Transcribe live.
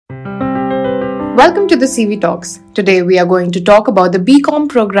Welcome to the CV Talks. Today we are going to talk about the BCom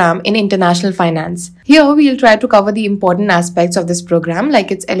program in International Finance. Here we will try to cover the important aspects of this program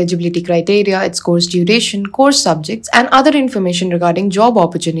like its eligibility criteria, its course duration, course subjects and other information regarding job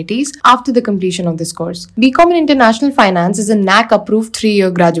opportunities after the completion of this course. BCom in International Finance is a NAC approved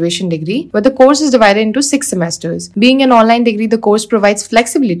 3-year graduation degree where the course is divided into 6 semesters. Being an online degree, the course provides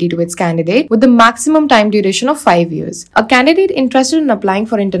flexibility to its candidate with the maximum time duration of 5 years. A candidate interested in applying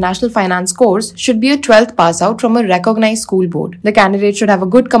for International Finance course should be a 12th pass out from a recognized school board. The candidate should have a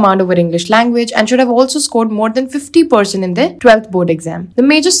good command over English language and should have also scored more than 50% in their 12th board exam. The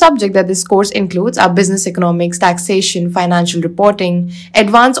major subject that this course includes are business economics, taxation, financial reporting,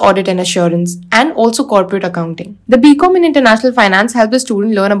 advanced audit and assurance, and also corporate accounting. The BCom in International Finance helps the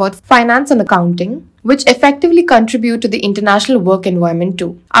student learn about finance and accounting, which effectively contribute to the international work environment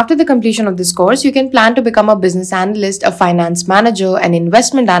too. After the completion of this course, you can plan to become a business analyst, a finance manager, an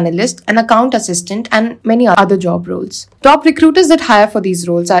investment analyst, an account assistant, and many other job roles. Top recruiters that hire for these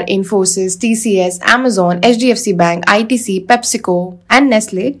roles are Infosys, TCS, Amazon, HDFC Bank, ITC, PepsiCo, and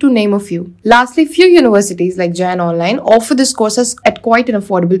Nestle, to name a few. Lastly, few universities like Jain Online offer this course at quite an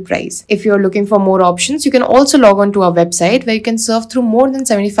affordable price. If you're looking for more options, you can also log on to our website where you can surf through more than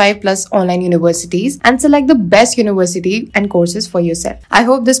 75 plus online universities and select the best university and courses for yourself. I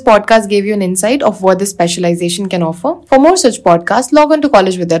hope this podcast gave you an insight of what this specialization can offer. For more such podcasts, log on to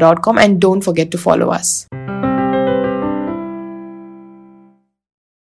collegevidya.com and don't forget to follow us.